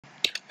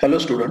Hello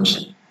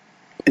students,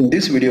 in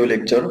this video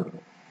lecture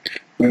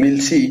we will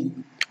see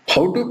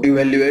how to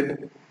evaluate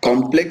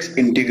complex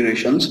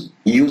integrations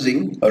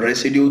using a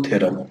residue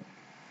theorem.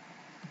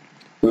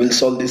 We will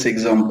solve this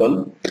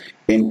example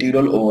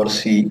integral over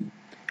c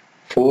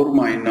 4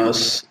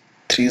 minus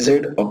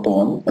 3z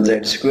upon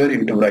z square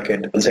into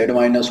bracket z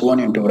minus 1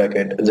 into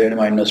bracket z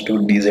minus 2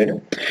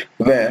 dz,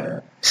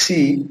 where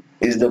c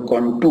is the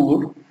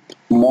contour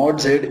mod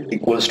z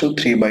equals to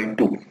 3 by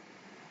 2.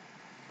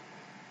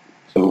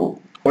 So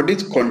what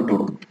is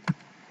contour?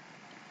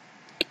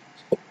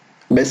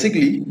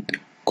 Basically,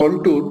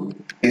 contour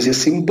is a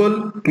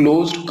simple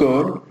closed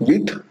curve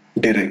with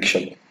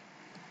direction.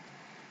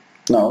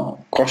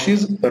 Now,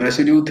 Cauchy's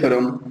residue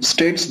theorem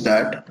states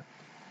that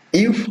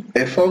if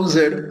f of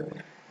z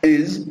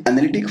is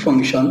analytic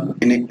function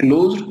in a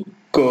closed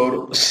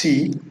curve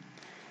C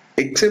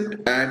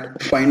except at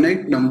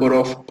finite number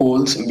of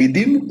poles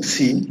within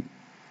C,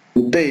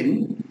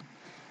 then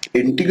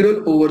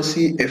integral over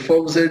C f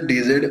of z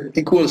dz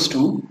equals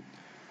to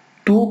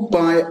 2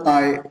 pi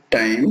I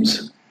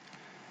times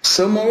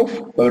sum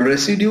of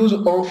residues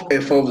of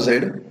f of z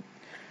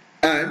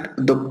at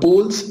the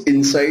poles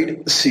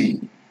inside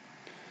C.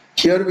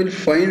 Here we'll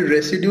find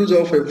residues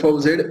of f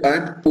of z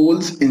at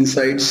poles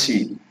inside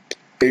C.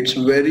 It's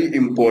very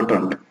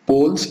important,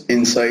 poles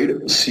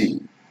inside C.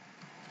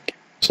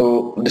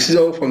 So this is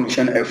our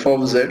function f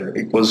of z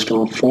equals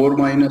to 4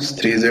 minus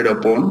 3z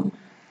upon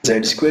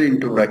z square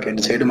into bracket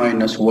z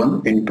minus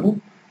 1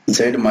 into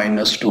z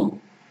minus 2.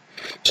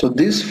 So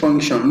this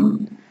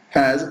function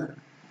has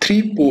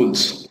 3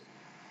 poles.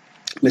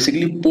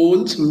 Basically,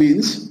 poles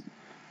means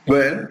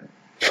where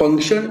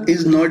function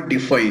is not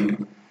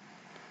defined.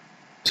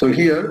 So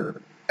here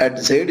at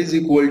z is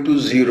equal to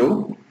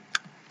 0,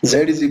 z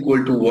is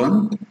equal to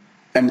 1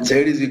 and z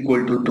is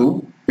equal to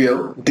 2, we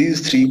have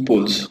these 3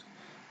 poles.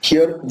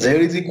 Here z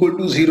is equal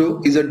to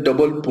 0 is a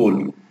double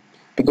pole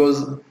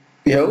because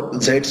we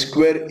have z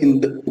square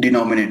in the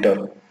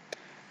denominator,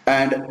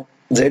 and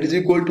z is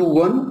equal to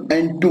 1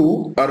 and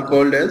 2 are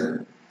called as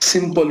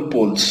simple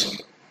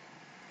poles.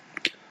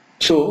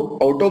 So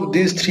out of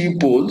these 3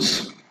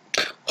 poles,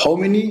 how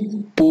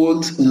many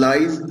poles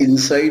lies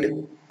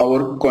inside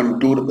our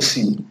contour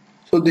C?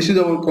 So this is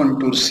our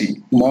contour C,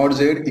 mod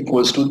z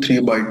equals to 3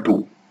 by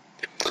 2.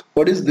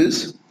 What is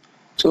this?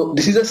 So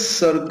this is a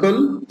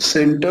circle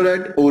center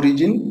at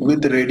origin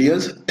with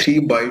radius 3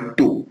 by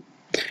 2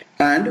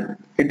 and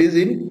it is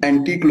in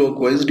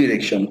anti-clockwise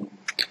direction.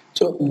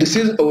 So this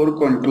is our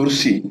contour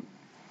C.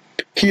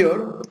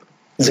 Here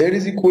z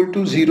is equal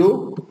to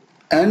 0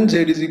 and z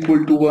is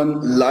equal to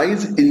 1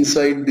 lies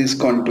inside this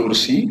contour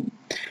C,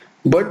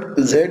 but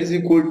z is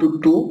equal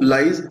to 2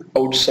 lies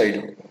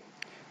outside.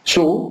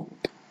 So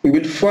we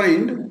will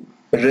find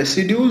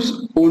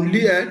residues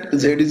only at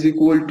z is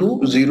equal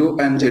to 0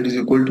 and z is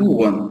equal to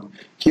 1.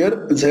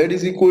 Here z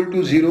is equal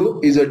to 0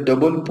 is a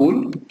double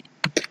pole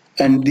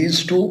and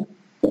these two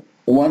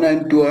 1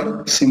 and 2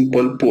 are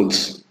simple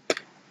poles.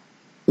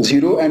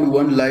 0 and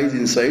 1 lies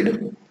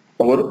inside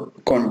our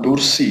contour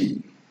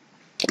C.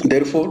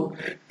 Therefore,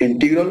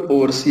 integral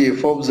over C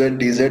f of z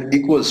dz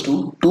equals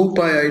to 2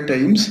 pi I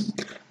times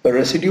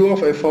residue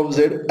of f of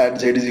z at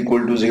z is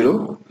equal to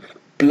 0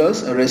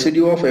 plus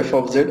residue of f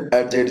of z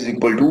at z is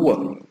equal to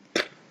 1.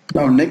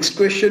 Now next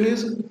question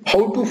is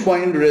how to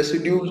find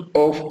residues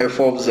of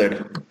f of z.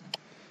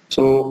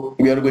 So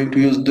we are going to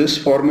use this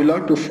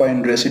formula to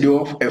find residue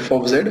of f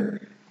of z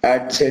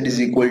at z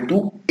is equal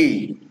to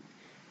a.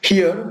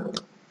 Here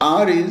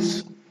r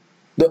is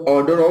the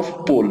order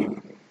of pole.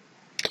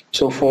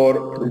 So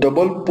for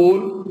double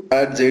pole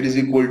at z is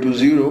equal to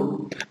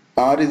 0,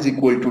 r is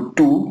equal to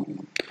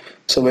 2.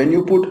 So when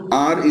you put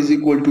r is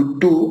equal to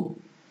 2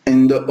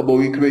 in the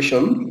above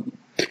equation,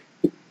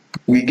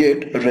 we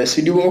get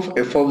residue of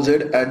f of z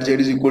at z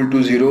is equal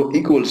to 0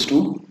 equals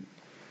to,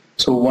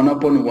 so 1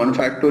 upon 1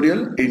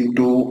 factorial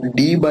into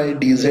d by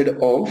dz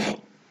of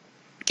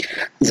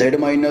z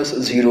minus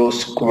 0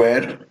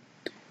 square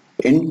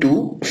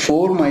into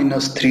 4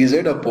 minus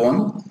 3z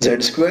upon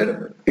z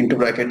square into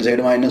bracket z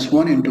minus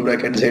 1 into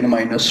bracket z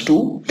minus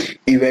 2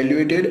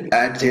 evaluated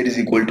at z is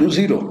equal to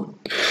 0.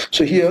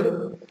 So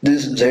here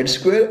this z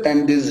square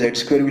and this z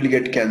square will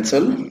get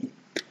cancelled,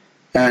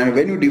 and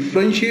when you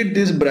differentiate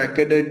this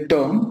bracketed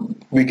term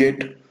we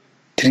get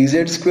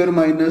 3z square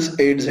minus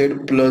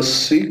 8z plus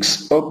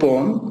 6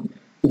 upon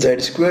z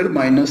square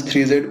minus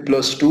 3z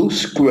plus 2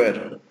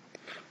 square.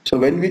 So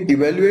when we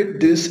evaluate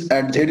this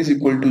at z is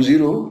equal to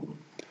 0,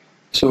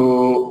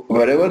 so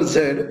wherever z,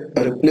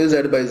 replace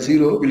that by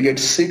 0, we'll get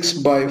 6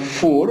 by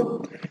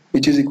 4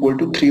 which is equal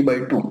to 3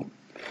 by 2.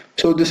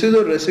 So this is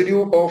a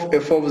residue of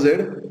f of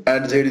z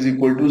at z is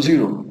equal to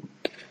 0.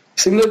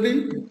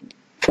 Similarly,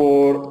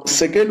 for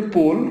second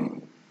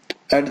pole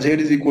at z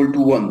is equal to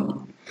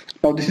 1.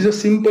 Now this is a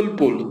simple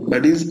pole,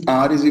 that is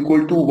r is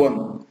equal to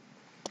 1.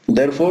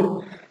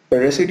 Therefore,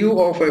 residue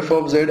of f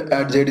of z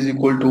at z is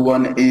equal to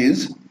 1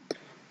 is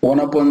 1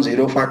 upon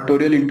 0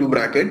 factorial into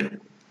bracket.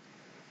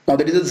 Now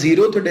that is a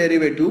zeroth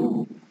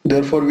derivative,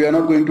 therefore we are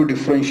not going to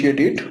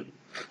differentiate it.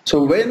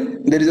 So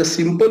when there is a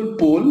simple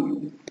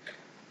pole,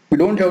 we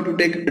don't have to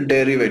take a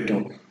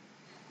derivative.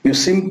 You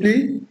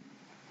simply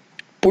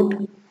put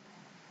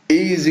A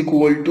is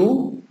equal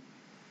to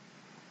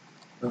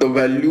the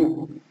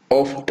value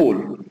of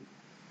pole.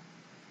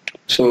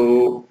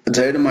 So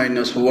z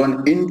minus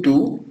 1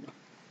 into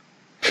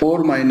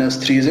 4 minus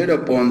 3z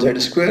upon z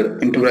square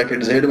into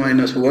bracket z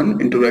minus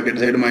 1 into bracket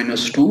z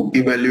minus 2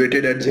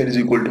 evaluated at z is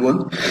equal to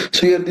 1.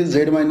 So here this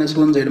z minus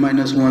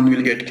 1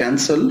 will get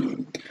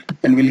cancelled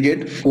and we'll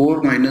get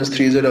 4 minus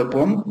 3z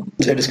upon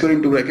z square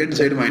into bracket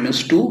z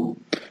minus 2.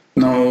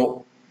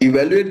 Now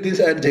evaluate this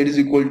at z is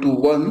equal to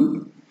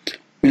 1,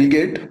 we'll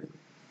get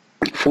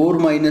 4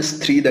 minus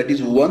 3, that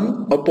is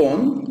 1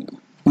 upon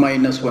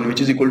minus 1,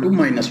 which is equal to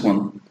minus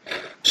 1.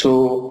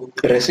 So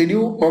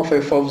residue of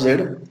f of z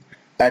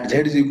at z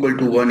is equal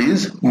to 1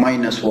 is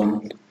minus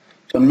 1.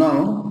 So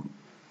now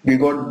we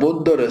got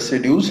both the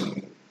residues,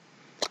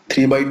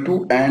 3 by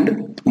 2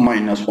 and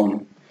minus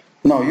 1.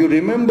 Now you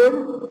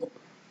remember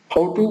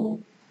how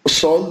to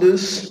solve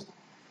this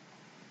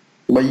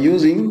by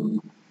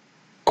using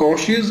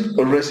Cauchy's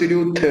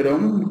residue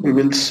theorem. We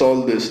will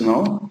solve this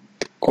now.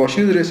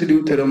 Cauchy's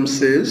residue theorem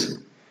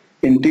says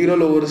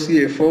integral over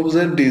c f of z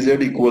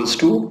dz equals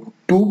to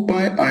 2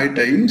 pi I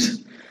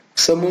times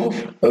sum of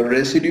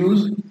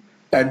residues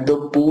at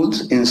the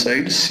poles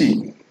inside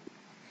C.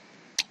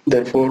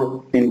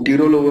 Therefore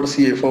integral over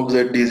c f of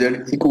z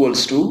dz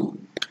equals to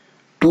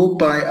 2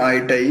 pi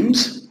I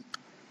times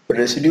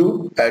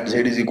residue at z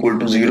is equal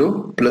to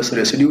 0 plus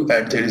residue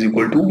at z is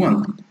equal to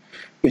 1,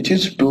 which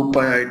is 2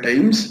 pi I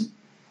times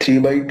 3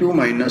 by 2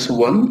 minus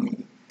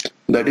 1,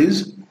 that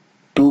is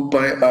 2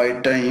 pi I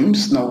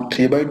times, now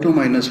 3 by 2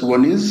 minus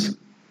 1 is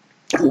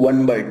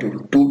 1 by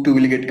 2, 2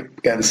 will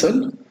get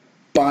cancelled,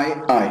 pi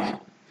I.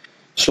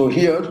 So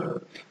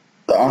here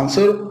the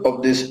answer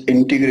of this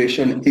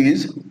integration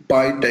is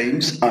pi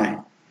times I.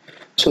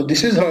 So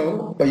this is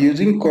how, by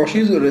using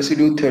Cauchy's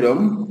residue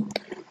theorem,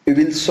 we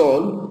will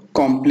solve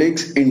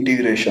complex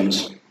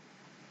integrations.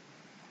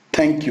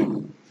 Thank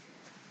you.